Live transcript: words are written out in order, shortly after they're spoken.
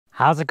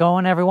How's it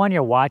going, everyone?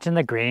 You're watching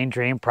the Green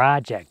Dream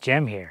Project.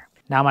 Jim here.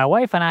 Now, my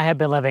wife and I have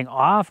been living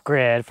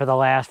off-grid for the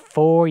last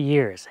 4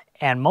 years,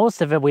 and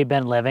most of it we've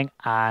been living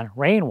on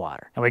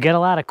rainwater. And we get a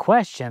lot of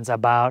questions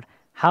about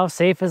how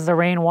safe is the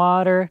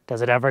rainwater?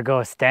 Does it ever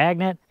go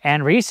stagnant?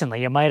 And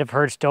recently, you might have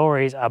heard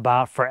stories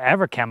about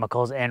forever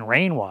chemicals in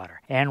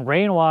rainwater. And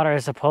rainwater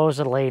is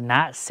supposedly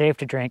not safe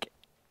to drink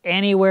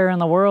anywhere in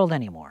the world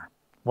anymore.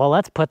 Well,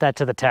 let's put that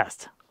to the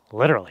test,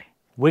 literally.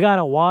 We got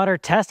a water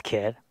test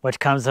kit, which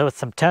comes with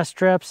some test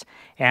strips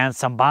and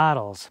some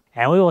bottles.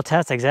 And we will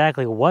test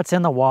exactly what's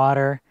in the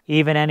water,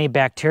 even any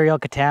bacterial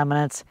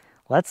contaminants.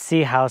 Let's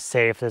see how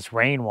safe this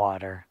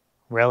rainwater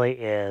really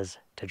is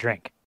to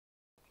drink.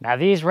 Now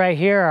these right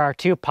here are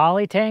 2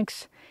 poly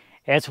tanks.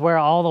 It's where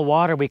all the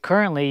water we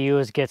currently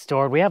use gets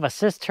stored. We have a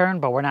cistern,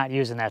 but we're not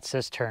using that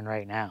cistern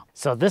right now.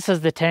 So this is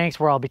the tanks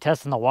where I'll be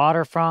testing the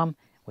water from.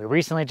 We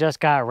recently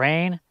just got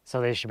rain,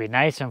 so they should be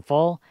nice and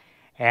full.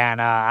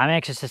 And I'm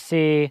anxious to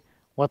see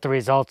what the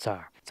results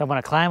are. So I'm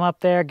going to climb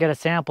up there, get a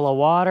sample of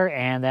water,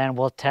 and then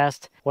we'll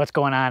test what's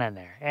going on in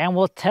there. And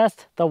we'll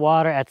test the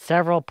water at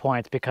several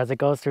points because it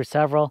goes through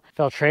several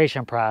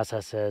filtration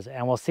processes,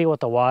 and we'll see what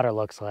the water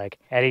looks like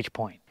at each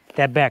point.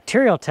 That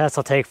bacterial test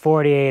will take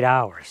 48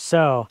 hours.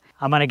 So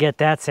I'm going to get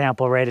that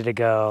sample ready to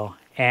go,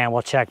 and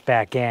we'll check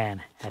back in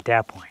at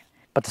that point.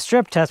 But the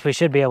strip test we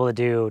should be able to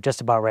do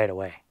just about right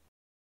away.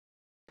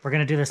 We're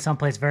going to do this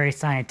someplace very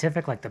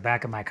scientific, like the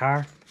back of my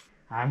car.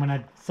 I'm going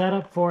to set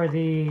up for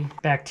the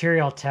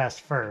bacterial test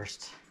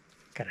first.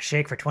 Got to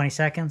shake for 20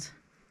 seconds.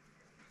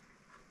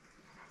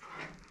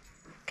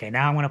 Okay,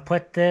 now I'm going to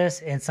put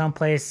this in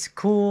someplace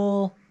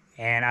cool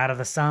and out of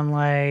the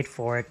sunlight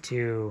for it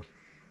to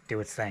do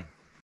its thing.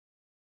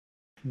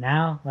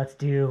 Now let's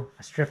do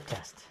a strip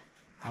test.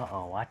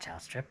 Uh-oh, watch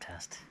out, strip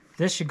test.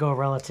 This should go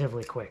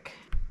relatively quick.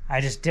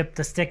 I just dipped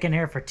the stick in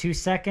here for 2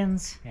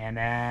 seconds, and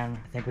then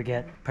I think we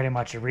get pretty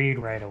much a read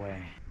right away.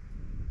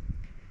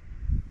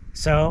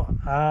 So,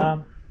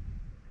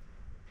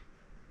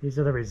 these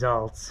are the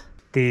results.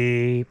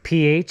 The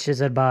pH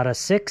is about a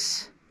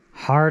 6.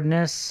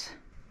 Hardness,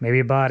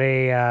 maybe about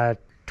a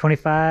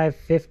 25,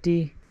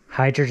 50.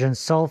 Hydrogen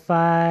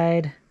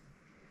sulfide,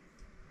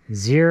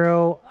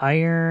 0.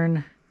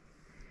 Iron,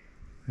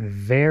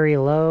 very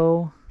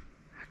low.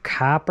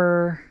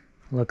 Copper,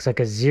 looks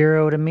like a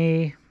 0 to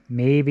me.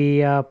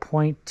 Maybe a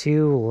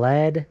 0.2.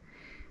 Lead,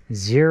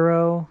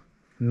 0.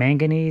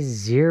 Manganese,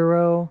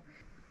 0.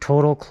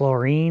 Total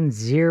chlorine,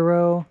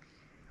 0.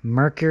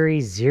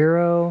 Mercury,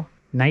 0.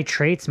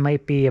 Nitrates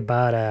might be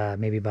about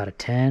maybe about a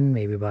 10,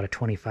 maybe about a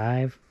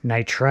 25.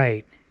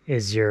 Nitrite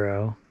is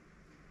 0.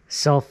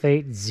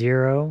 Sulfate,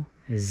 0.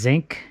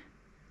 Zinc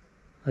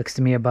looks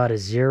to me about a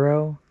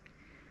 0.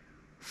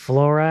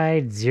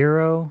 Fluoride,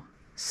 0.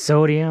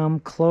 Sodium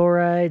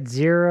chloride,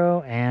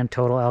 0. And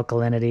total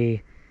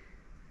alkalinity,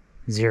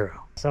 0.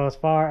 So as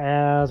far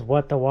as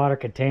what the water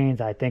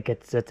contains, I think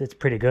it's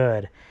pretty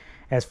good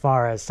as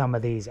far as some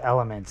of these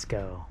elements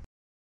go.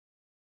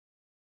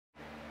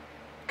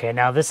 Okay,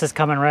 now this is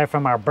coming right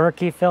from our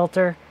Berkey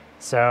filter,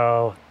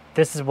 so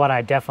this is what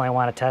I definitely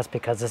want to test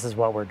because this is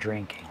what we're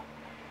drinking.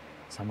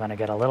 So I'm going to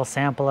get a little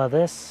sample of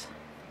this.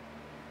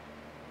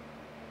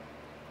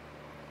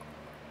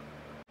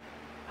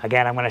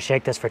 Again, I'm going to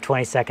shake this for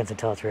 20 seconds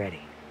until it's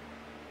ready.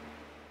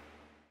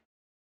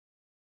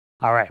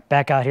 All right,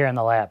 back out here in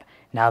the lab.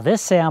 Now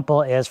this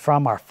sample is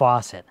from our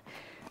faucet.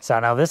 So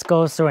now this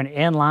goes through an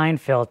inline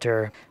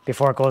filter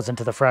before it goes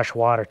into the fresh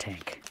water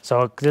tank.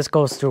 So this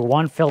goes through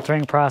one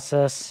filtering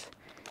process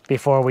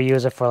before we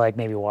use it for like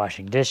maybe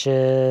washing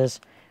dishes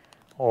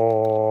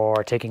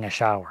or taking a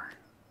shower.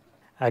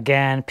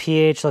 Again,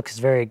 pH looks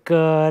very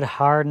good.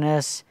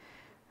 Hardness,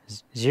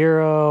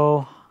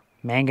 0.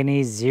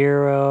 Manganese,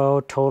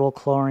 0. Total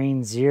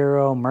chlorine,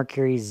 0.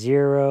 Mercury,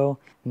 0.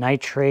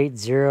 Nitrate,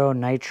 0.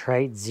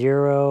 Nitrite,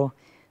 0.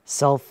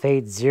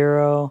 Sulfate,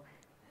 0.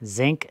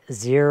 Zinc,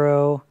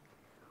 0.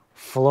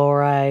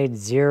 Fluoride,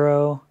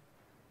 0.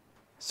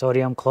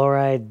 Sodium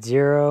chloride,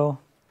 0.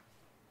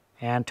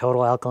 And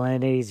total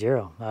alkalinity,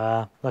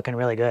 0. Looking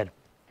really good.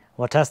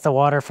 We'll test the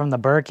water from the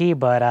Berkey,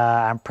 but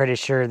I'm pretty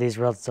sure these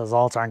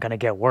results aren't going to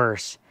get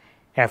worse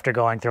after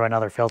going through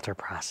another filter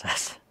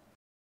process.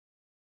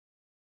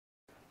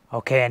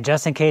 Okay, and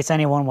just in case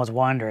anyone was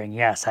wondering,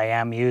 yes, I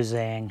am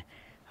using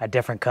a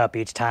different cup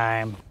each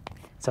time,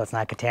 so it's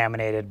not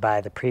contaminated by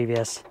the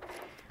previous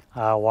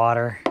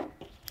water.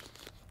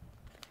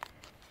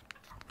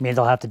 Means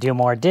I'll have to do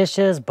more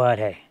dishes, but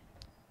hey,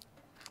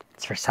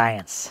 it's for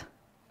science.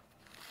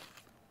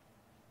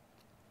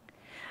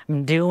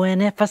 I'm doing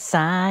it for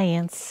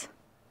science.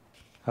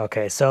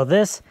 Okay, so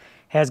this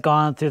has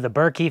gone through the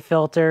Berkey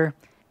filter.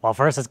 Well,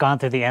 first it's gone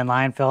through the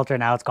inline filter,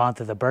 now it's gone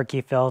through the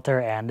Berkey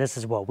filter, and this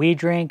is what we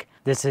drink.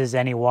 This is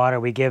any water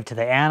we give to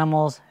the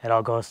animals. It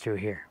all goes through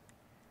here.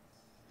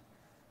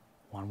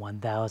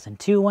 1,000,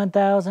 2,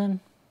 1,000.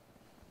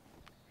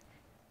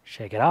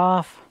 Shake it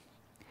off.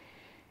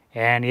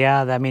 And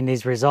yeah, I mean,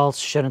 these results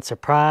shouldn't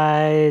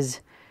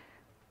surprise.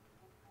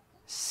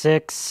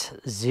 6,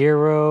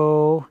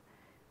 0,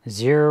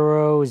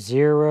 0,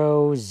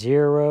 0, 0,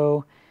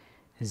 0,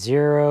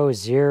 0,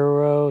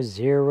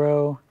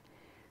 0,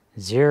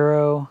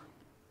 0,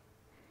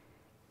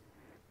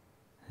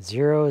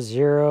 0,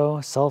 0,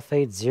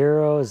 sulfate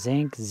 0,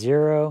 zinc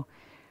 0,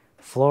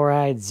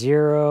 fluoride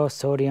 0,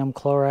 sodium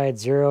chloride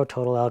 0,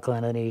 total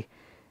alkalinity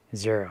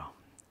 0.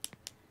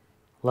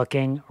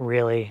 Looking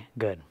really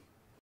good.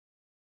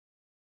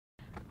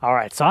 All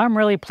right, so I'm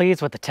really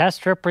pleased with the test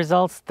strip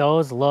results.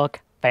 Those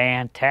look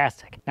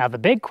fantastic. Now the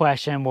big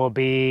question will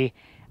be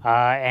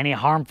any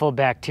harmful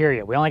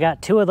bacteria. We only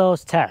got 2 of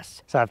those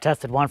tests. So I've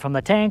tested one from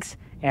the tanks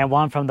and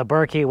one from the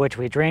Berkey, which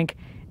we drink.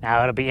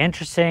 Now it'll be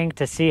interesting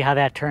to see how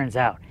that turns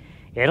out.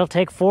 It'll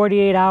take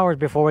 48 hours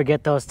before we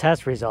get those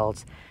test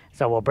results.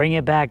 So we'll bring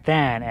you back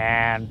then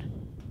and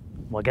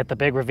we'll get the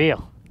big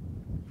reveal.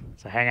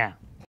 So hang on.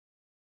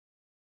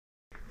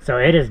 So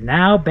it has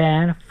now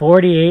been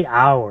 48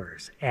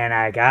 hours and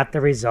I got the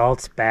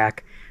results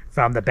back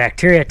from the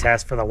bacteria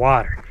test for the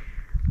water.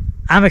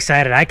 I'm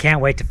excited. I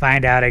can't wait to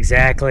find out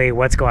exactly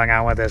what's going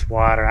on with this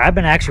water. I've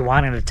been actually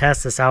wanting to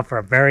test this out for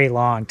a very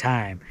long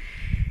time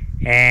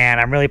and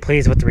I'm really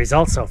pleased with the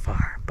results so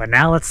far. But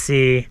now let's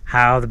see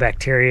how the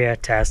bacteria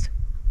test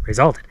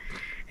resulted.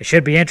 It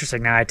should be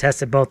interesting. Now I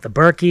tested both the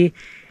Berkey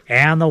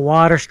and the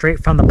water straight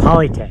from the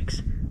poly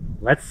tanks.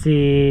 Let's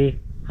see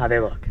how they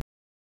look.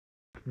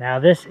 Now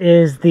this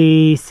is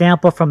the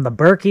sample from the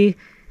Berkey.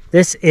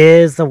 This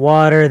is the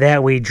water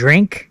that we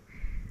drink.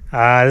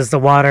 This is the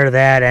water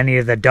that any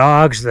of the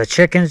dogs or the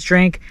chickens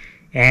drink.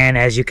 And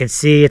as you can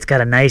see, it's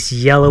got a nice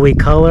yellowy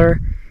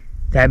color.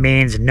 That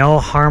means no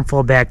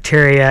harmful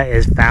bacteria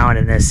is found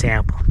in this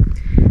sample.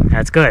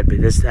 That's good.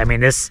 But this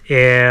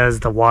is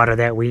the water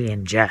that we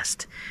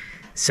ingest.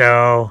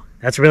 So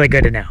that's really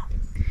good to know.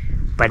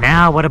 But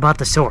now what about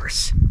the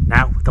source?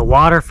 Now the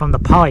water from the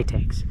poly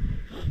tanks.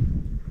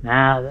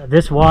 Now,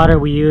 this water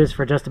we use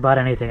for just about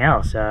anything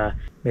else.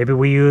 Maybe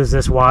we use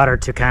this water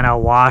to kind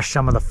of wash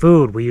some of the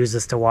food. We use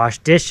this to wash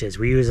dishes.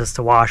 We use this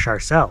to wash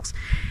ourselves.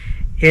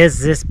 Is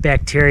this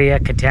bacteria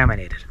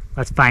contaminated?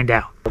 Let's find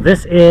out.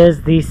 This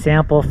is the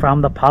sample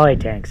from the poly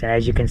tanks. And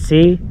as you can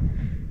see,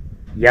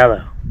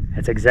 yellow.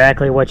 That's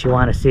exactly what you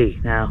want to see.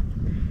 Now,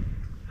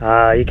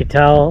 you can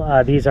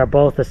tell these are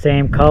both the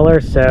same color.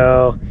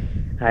 So,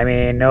 I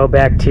mean, no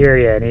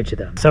bacteria in each of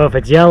them. So if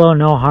it's yellow,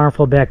 no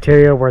harmful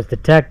bacteria was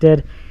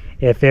detected.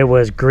 If it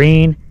was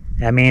green,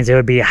 that means it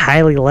would be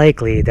highly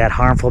likely that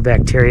harmful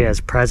bacteria is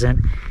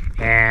present.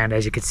 And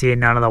as you can see,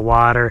 none of the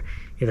water,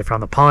 either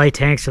from the poly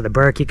tanks or the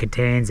Berkey,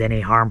 contains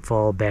any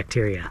harmful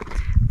bacteria.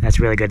 That's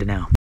really good to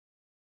know.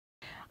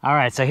 All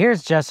right, so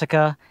here's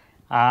Jessica.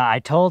 I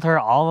told her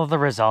all of the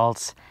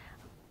results.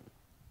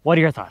 What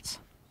are your thoughts?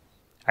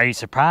 Are you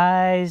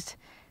surprised?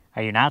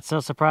 Are you not so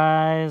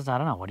surprised? I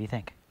don't know. What do you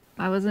think?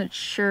 I wasn't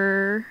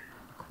sure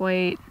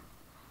quite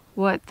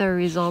what the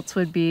results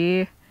would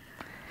be.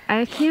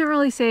 I can't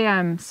really say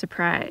I'm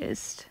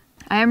surprised.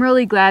 I am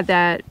really glad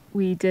that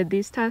we did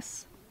these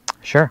tests.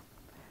 Sure.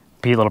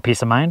 Be a little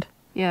peace of mind.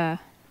 Yeah.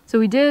 So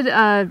we did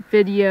a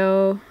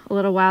video a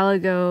little while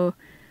ago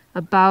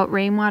about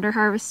rainwater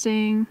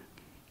harvesting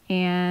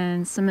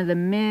and some of the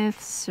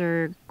myths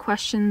or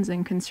questions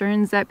and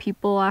concerns that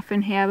people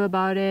often have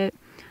about it.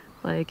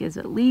 Like, is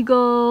it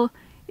legal?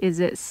 Is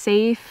it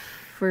safe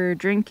for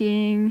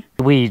drinking?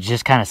 We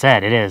just kind of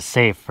said it is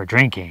safe for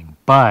drinking,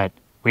 but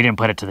we didn't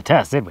put it to the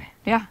test, did we?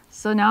 Yeah,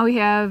 so now we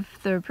have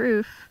the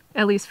proof,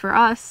 at least for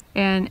us.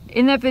 And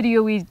in that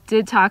video, we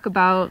did talk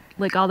about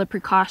like all the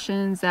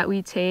precautions that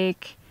we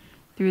take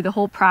through the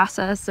whole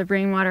process of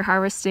rainwater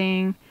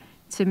harvesting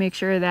to make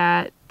sure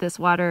that this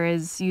water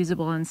is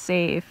usable and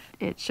safe.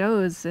 It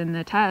shows in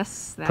the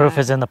tests that proof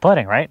is in the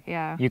pudding, right?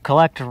 Yeah. You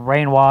collect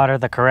rainwater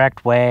the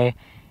correct way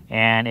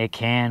and it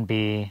can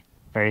be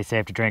very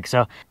safe to drink.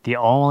 So the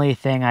only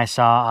thing I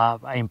saw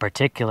in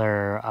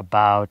particular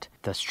about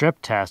the strip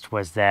test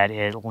was that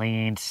it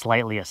leaned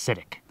slightly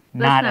acidic.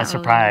 Not a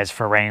surprise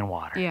for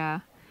rainwater. Yeah.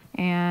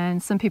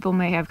 And some people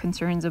may have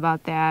concerns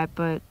about that,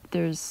 but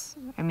there's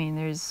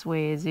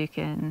ways you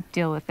can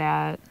deal with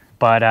that.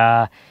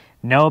 But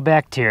no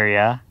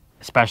bacteria,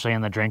 especially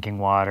in the drinking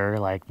water,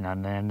 like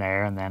none in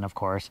there. And then of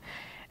course,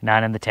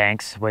 none in the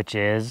tanks, which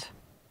is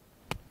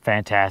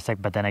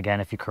fantastic. But then again,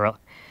 if you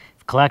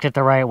collect it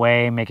the right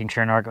way, making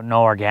sure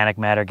no organic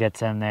matter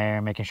gets in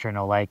there, making sure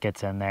no light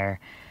gets in there.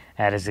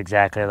 That is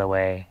exactly the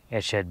way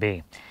it should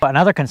be. But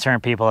another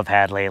concern people have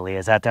had lately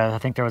is that I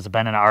think there has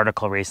been an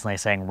article recently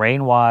saying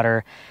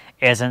rainwater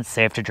isn't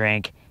safe to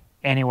drink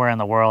anywhere in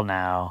the world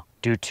now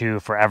due to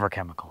forever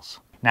chemicals.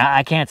 Now,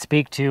 I can't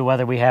speak to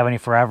whether we have any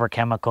forever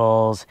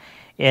chemicals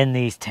in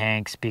these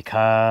tanks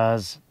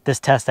because this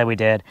test that we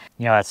did,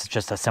 it's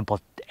just a simple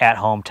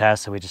at-home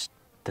test. So we just,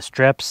 the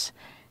strips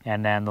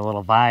and then the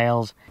little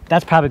vials.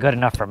 That's probably good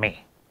enough for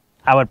me.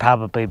 I would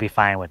probably be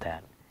fine with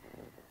that.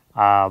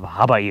 How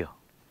about you?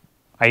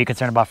 Are you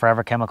concerned about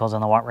forever chemicals in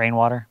the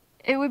rainwater?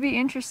 It would be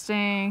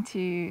interesting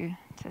to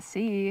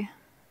see.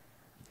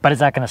 But is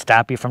that going to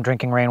stop you from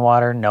drinking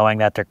rainwater, knowing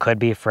that there could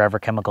be forever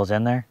chemicals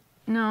in there?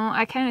 No,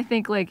 I kind of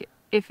think like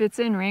if it's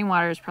in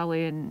rainwater, it's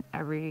probably in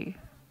every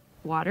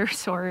water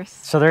source.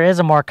 So there is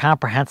a more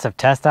comprehensive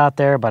test out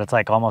there, but it's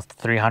like almost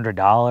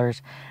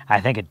 $300.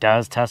 I think it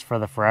does test for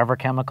the forever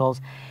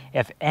chemicals.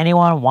 If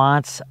anyone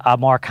wants a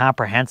more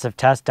comprehensive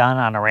test done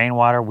on the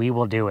rainwater, we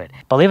will do it.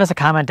 But leave us a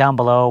comment down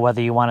below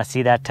whether you want to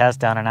see that test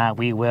done or not.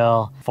 We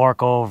will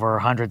fork over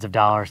hundreds of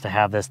dollars to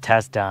have this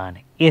test done.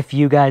 If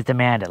you guys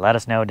demand it, let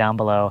us know down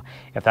below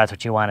if that's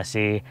what you want to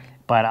see.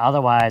 But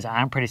otherwise,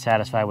 I'm pretty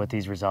satisfied with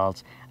these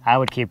results. I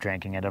would keep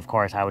drinking it. Of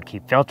course, I would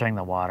keep filtering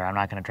the water. I'm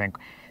not going to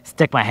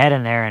stick my head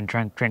in there and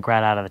drink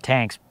right out of the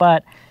tanks.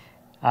 But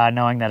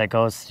knowing that it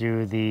goes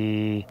through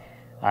the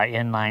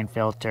inline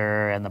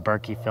filter and the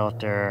Berkey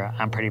filter,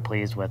 I'm pretty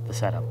pleased with the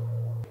setup.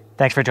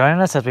 Thanks for joining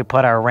us as we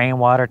put our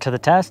rainwater to the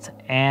test.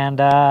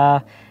 And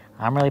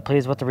I'm really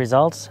pleased with the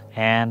results.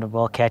 And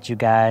we'll catch you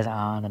guys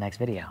on the next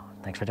video.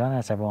 Thanks for joining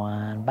us,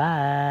 everyone.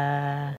 Bye.